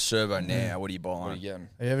nip into the servo now, what are you buying? What are you getting?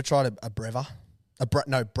 Have you ever tried a brever?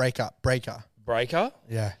 Breaker. Breaker?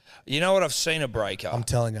 Yeah. You know what? I've seen a breaker. I'm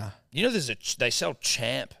telling you. You know, they sell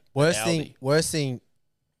Champ. Worst thing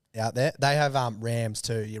out there. They have rams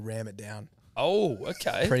too. You ram it down. Oh,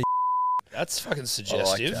 okay. Pretty. That's fucking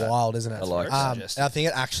suggestive. Wild, isn't it? I like that. I think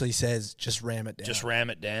it actually says just ram it down. Just ram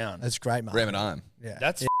it down. That's great, mate. Ram it home.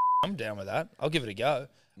 Yeah. I'm down with that. I'll give it a go.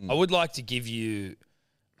 I would like to give you.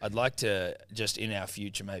 I'd like to just in our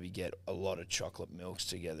future maybe get a lot of chocolate milks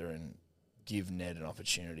together and give Ned an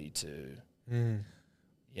opportunity to,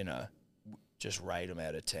 just rate them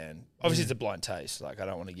out of 10. Obviously, it's a blind taste. I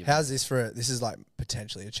don't want to give. How's this this is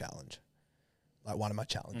potentially a challenge. One of my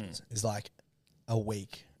challenges is a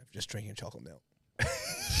week of just drinking chocolate milk.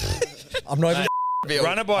 I'm not even.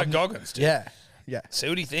 Run it by Goggins, dude. Yeah. See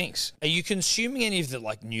what he thinks. Are you consuming any of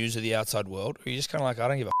the news of the outside world? Or are you just kind of I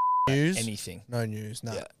don't give a news? Anything. No news,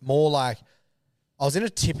 no. Yeah. More I was in a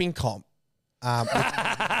tipping comp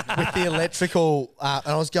with the electrical, and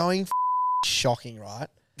I was going shocking, right?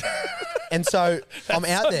 And so I'm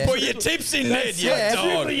out there. Put your tips in, Ned.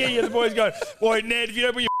 Dog. Yeah, the boys going, boy, Ned, if you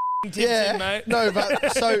don't put your tips in, mate. No,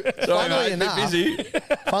 but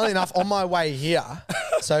funnily enough, on my way here,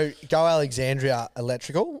 so Go Alexandria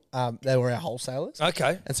Electrical, they were our wholesalers.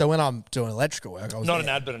 Okay. And so when I'm doing electrical work, I was not an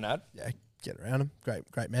ad, but an ad. Yeah. Get around them.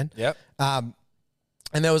 Great men. Yep. And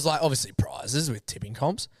there was obviously prizes with tipping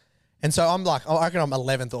comps. And so I'm I reckon I'm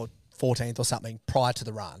 11th or 14th or something prior to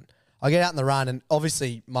the run. I get out in the run and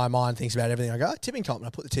obviously my mind thinks about everything. I go, tipping comp, and I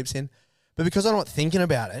put the tips in. But because I'm not thinking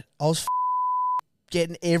about it, I was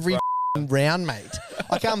getting every round, mate.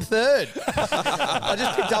 I come third. I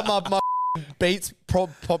just picked up my Beats Pro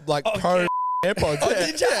AirPods. Oh,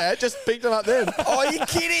 did you? Yeah, just picked them up then. Oh, are you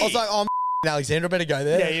kidding? I was like, Alexandra better go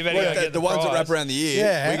there. Yeah, you better go get the ones that wrap around the ear.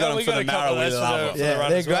 Yeah. We got them for the marrow with the Yeah,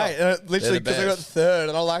 they're great. Literally, because I got third,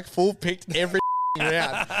 and I full picked every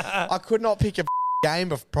round. I could not pick a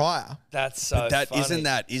game of prior. That's so funny.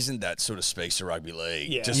 Isn't that sort of speaks to rugby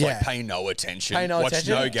league? Yeah. Just pay no attention, watch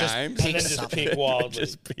no games, and then just pick wildly.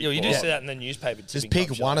 You do see that in the newspaper. Just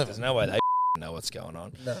pick one of them. There's no way they know what's going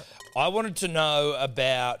on. No. I wanted to know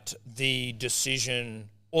about the decision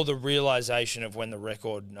or the realization of when the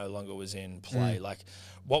record no longer was in play.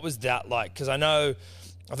 What was that like? Because I know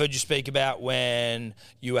I've heard you speak about when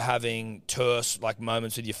you were having terse like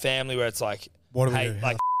moments with your family where it's like, What do we hey, do?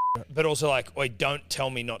 like, but also like, wait, don't tell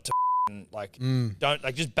me not to like, don't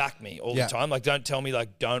like, just back me all Yeah. the time. Like, don't tell me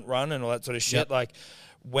like, don't run and all that sort of shit. Yep. Like,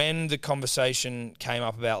 when the conversation came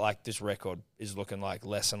up about like this record is looking like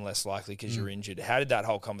less and less likely because you're injured, how did that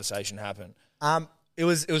whole conversation happen? It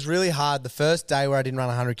was really hard. The first day where I didn't run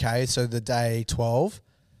 100K, so the day 12,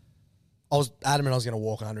 I was adamant I was going to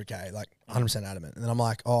walk 100K, like 100% adamant. And then I'm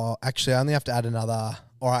like, oh, actually, I only have to add another,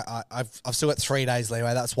 or I've still got 3 days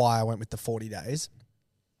leeway. That's why I went with the 40 days.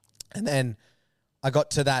 And then I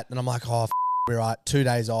got to that, and I'm like, oh, we're right. 2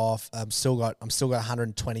 days off. I'm still got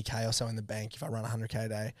 120K or so in the bank if I run 100K a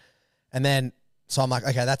day. And then, so I'm like,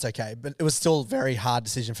 okay, that's okay. But it was still a very hard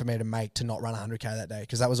decision for me to make to not run 100K that day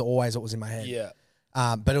because that was always what was in my head. Yeah.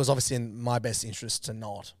 But it was obviously in my best interest to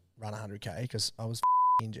not run 100K because I was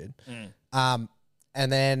injured. And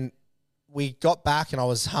then we got back and I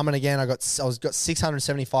was humming again. I got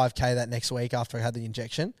 675K that next week after I had the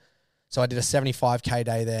injection. So I did a 75K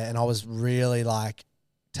day there and I was really like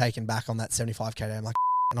taken back on that 75K day. I'm like,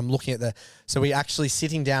 and I'm looking at so we actually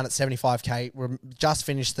sitting down at 75K. We're just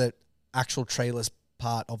finished the actual treeless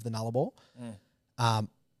part of the Nullarbor.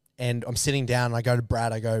 And I'm sitting down and I go to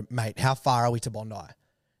Brad, I go, mate, how far are we to Bondi?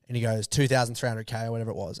 And he goes, 2,300K or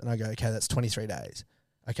whatever it was. And I go, okay, that's 23 days.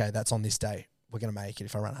 Okay, that's on this day. We're going to make it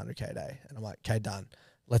if I run 100K a day. And I'm like, okay, done.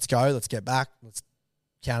 Let's go. Let's get back. Let's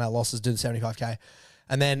count our losses, do the 75K.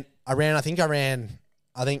 And then I ran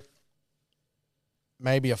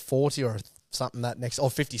maybe a 40 or something that next,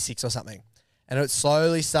 or 56 or something. And it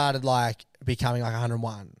slowly started like becoming like 101,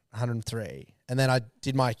 103. And then I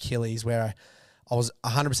did my Achilles where I was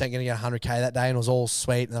 100% going to get 100K that day and it was all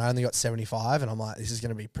sweet. And then I only got 75 and I'm like, this is going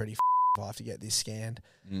to be pretty if I have to get this scanned.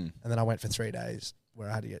 And then I went for 3 days where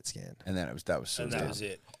I had to get scanned. And then that was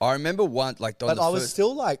it. I remember one like. But I was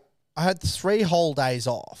still like, I had 3 whole days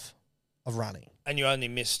off of running. And you only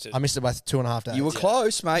missed it. I missed it by 2.5 days. You were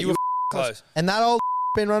close, mate. You were close. And that old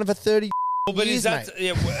been running for 30 But years, is that?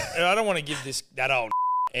 mate. Yeah, I don't want to give that old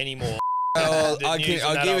anymore. I'll The news give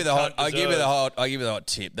that you old the hot. cunt I'll give you the deserves. hot. I'll give you the hot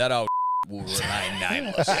tip. That old will remain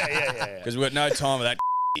nameless Yeah. because we've got no time for that.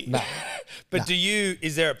 No. But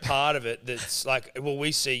is there a part of it that's like, will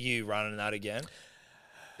we see you running that again?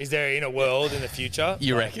 Is there in a world in the future?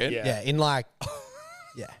 You Like, reckon? Yeah, in like,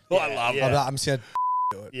 yeah. Well, I love yeah. it. I'm just going to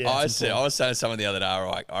do it. Yeah. I was saying to someone the other day.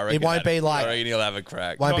 I reckon It won't be like- I reckon he'll have a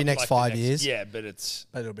crack. Won't be Not next like 5 the years, Yeah, but it's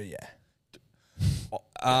but it'll be, yeah.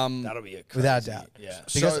 that'll be a crazy, Without a doubt. Yeah.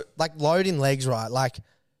 Because So- like loading legs, right? Like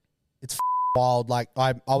it's wild. Like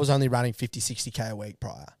I was only running 50, 60K a week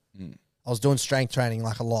prior. I was doing strength training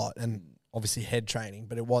like a lot and obviously head training,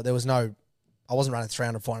 but I wasn't running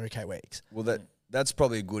 300, 400K weeks. Well, that's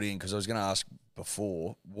probably a good in because I was going to ask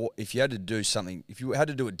before, what if you had to do something, if you had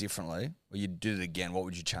to do it differently or you did it again, what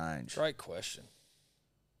would you change? Great question.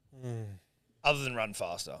 Other than run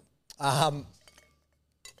faster.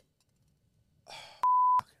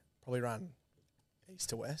 Probably run east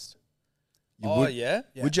to west. Yeah?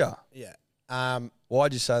 Would you? Yeah.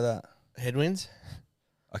 Why'd you say that? Headwinds.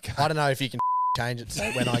 Okay. I don't know if you can change it so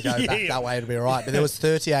when I go back Yeah. that way it'll be all right. But there was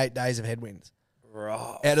 38 days of headwinds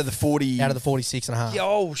Right. Out of the 40. out of the 46 and a half.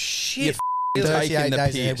 Oh, shit. You're 38 taking the days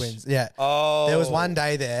of piss. headwinds. Yeah. Oh. There was one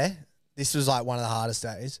day there. This was like one of the hardest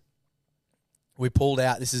days. We pulled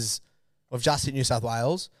out. We've just hit New South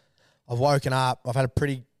Wales. I've woken up. I've had a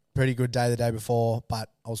pretty good day the day before, but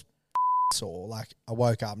I was sore. Like I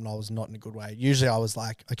woke up and I was not in a good way. Usually I was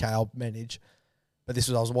like, okay, I'll manage. But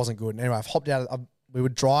wasn't good. And anyway, I've hopped out. We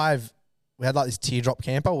would drive. We had like this teardrop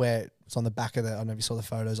camper where it's on the back of I don't know if you saw the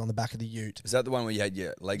photos, on the back of the ute. Is that the one where you had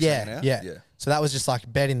your legs hanging out? Yeah. So that was just like a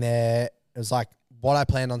bed in there. It was like what I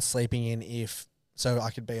planned on sleeping in so I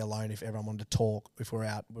could be alone if everyone wanted to talk if we're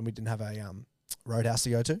out when we didn't have a roadhouse to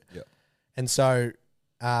go to. Yeah. And so,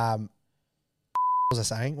 what was I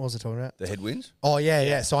saying? What was I talking about? The headwinds? Oh,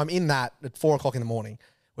 yeah. So I'm in that at 4 o'clock in the morning.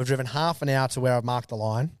 We've driven half an hour to where I've marked the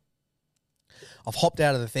line. I've hopped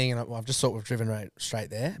out of the thing and I've just sort of driven right straight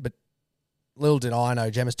there. But little did I know,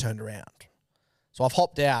 Gemma's turned around. So I've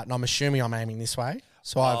hopped out and I'm assuming I'm aiming this way.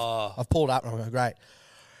 So I've pulled up and I'm going, great.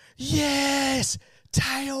 Yes!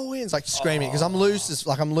 Tailwinds! Like screaming because I'm loose,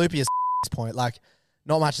 I'm loopy as this point. Like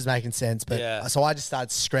not much is making sense. But Yeah. so I just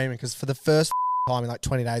started screaming because for the first time in like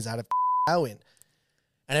 20 days I had a tailwind.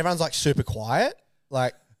 And everyone's like super quiet.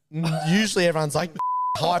 Like usually everyone's like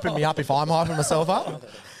hyping me up if I'm hyping myself up.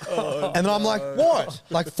 And then I'm like, what?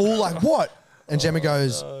 Like full, like what? And Gemma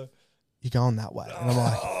goes, you're going that way. And I'm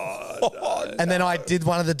like, and then I did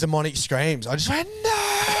one of the demonic screams. I just went, no.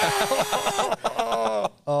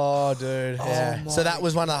 Oh, Oh, dude. Yeah. So that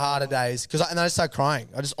was one of the harder days because I started crying.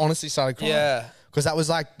 I just honestly started crying. Yeah. Because that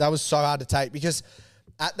was so hard to take because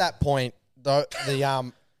at that point the tail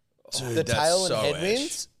and so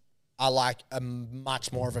headwinds are like a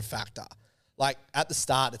much more of a factor. Like at the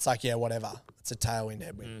start, it's like, yeah, whatever. It's a tailwind,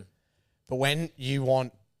 headwind. But when you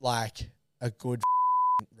want like a good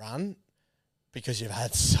run because you've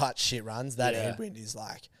had such shit runs, that headwind is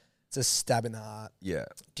like, it's a stab in the heart. Yeah.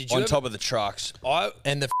 Did you on ever- top of the trucks.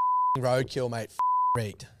 And the roadkill, mate,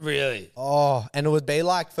 reeked. Really? Oh, and it would be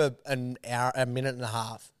like for an hour, a minute and a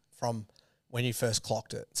half from when you first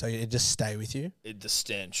clocked it. So it'd just stay with you. The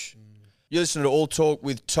stench. You listen to All Talk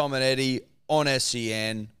with Tom and Eddie on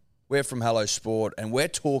SEN. We're from Hello Sport, and we're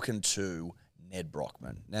talking to Nedd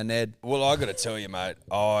Brockmann. Now, Ned, well, I got to tell you, mate,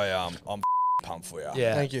 I'm pumped for you.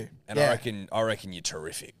 Yeah. Thank you. And I reckon you're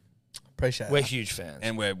terrific. Appreciate it. We're huge fans.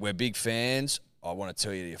 And we're big fans. I want to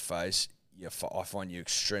tell you to your face, I find you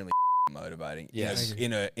extremely motivating. Yes.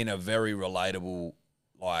 In a very relatable,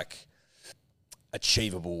 like,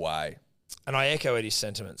 achievable way. And I echo Eddie's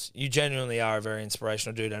sentiments. You genuinely are a very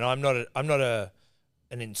inspirational dude, and I'm not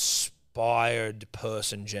an inspired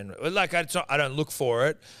person generally. Like I don't look for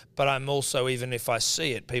it, but I'm also, even if I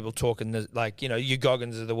see it, people talking you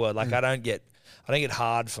Goggins of the world. Like I don't get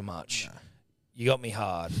hard for much. No. You got me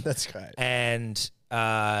hard. That's great. And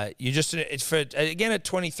you just, it's for, again, at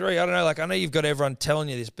 23, I don't know, like I know you've got everyone telling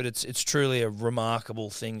you this, but it's truly a remarkable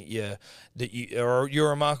thing you're a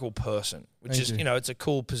remarkable person, which is, it's a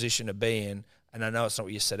cool position to be in. And I know it's not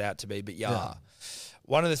what you set out to be, but yeah.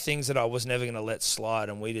 One of the things that I was never going to let slide,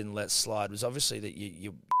 and we didn't let slide, was obviously that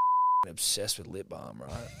you're obsessed with lip balm,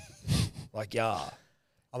 right? Like, yeah.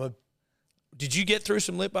 Did you get through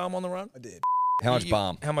some lip balm on the run? I did. How much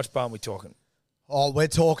balm? How much balm we talking? Oh, we're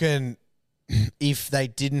talking if they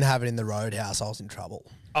didn't have it in the Roadhouse, I was in trouble.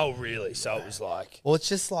 Oh, really? So it was like... Well, it's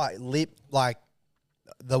just like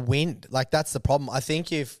the wind. Like, that's the problem. I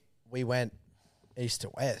think if we went east to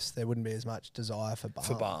west, there wouldn't be as much desire for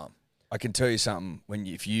balm. I can tell you something.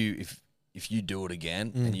 If you do it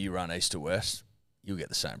again and you run east to west, you'll get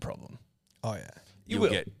the same problem. Oh, yeah. You will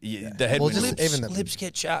get the headwinds. Lips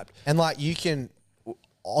get chapped. And like you can,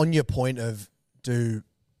 on your point of do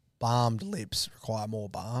balmed lips require more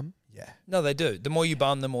balm? Yeah. No, they do. The more you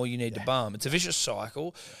balm, the more you need to balm. It's a vicious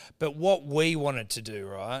cycle. But what we wanted to do,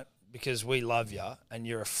 right, because we love you and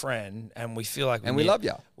you're a friend and we feel like... we love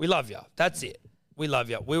you. We love you. That's it. We love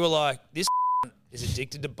you. We were like, this is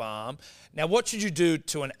addicted to balm. Now, what should you do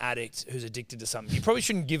to an addict who's addicted to something? You probably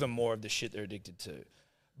shouldn't give them more of the shit they're addicted to.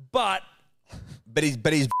 But he's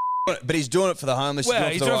doing it for the homeless. Well,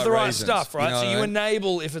 he's doing it for the right reasons, stuff, right? You know so you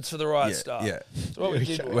enable if it's for the right stuff. Yeah. So what we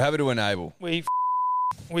did, We're happy to enable. We've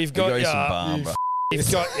We got got you some ya. balm, bro.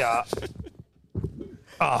 We've got ya.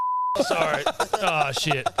 Oh, sorry. Oh,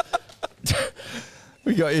 shit.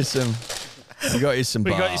 We got you some. We got you some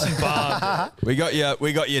We balm. got you some balm. We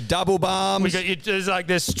got you double balms. We got you.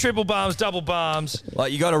 There's triple balms, double balms.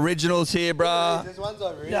 Like you got originals here, bruh. There's ones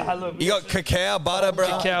over here. Yeah, look. You got cacao butter,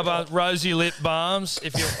 bruh. Cacao balms, rosy lip balms.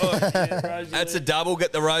 If you're, rosy That's a lip, double.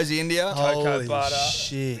 Get the rosy India. cocoa Holy butter. We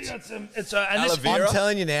shit. got some. And Aloe this, vera. I'm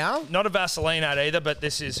telling you now. not a Vaseline ad either, but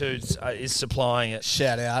this is who is supplying it.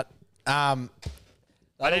 Shout out. I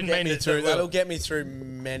didn't mean it to. That'll get me through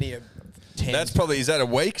many a 10. That's probably. Is that a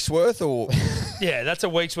week's worth or? Yeah, that's a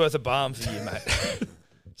week's worth of balm for you, mate.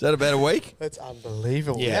 Is that about a week? That's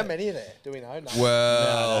unbelievable. Yeah. How many are there? Do we know? No.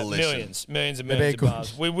 Well, listen. Millions and They're millions of good.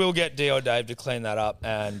 balms. We will get Dio Dave to clean that up,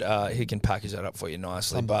 and he can package that up for you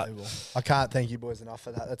nicely. But Unbelievable. I can't thank you boys enough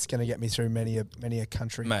for that. That's going to get me through many a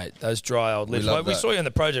country. mate, those dry old lips. love Like, we that. saw you in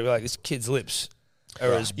the project. We're like, this kid's lips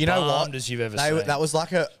are as You know balmed what? as you've ever seen. That was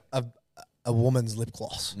like a woman's lip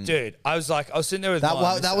gloss. Dude, I was sitting there with That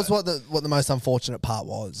mine, was what the most unfortunate part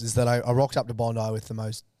was, is that I rocked up to Bondi with the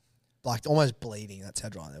most, like, almost bleeding. That's how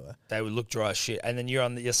dry they were. They would look dry as shit, and then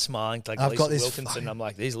you're smiling like I've Lisa got this Wilkinson. fucking- I'm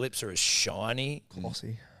like, these lips are as shiny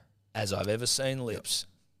Glossy. as I've ever seen lips.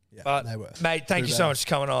 Yeah, But they were. mate, thank Too you so bad. much for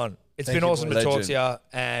coming on. It's Thank been you, awesome boys. to talk Legend. to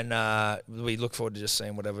you, and we look forward to just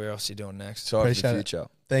seeing whatever else you're doing next. Sorry for Appreciate the it. future.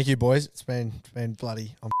 Thank you, boys. It's been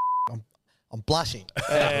bloody. I'm blushing.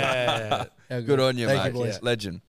 Yeah. How Good on you, Thank mate. you, boys. Legend.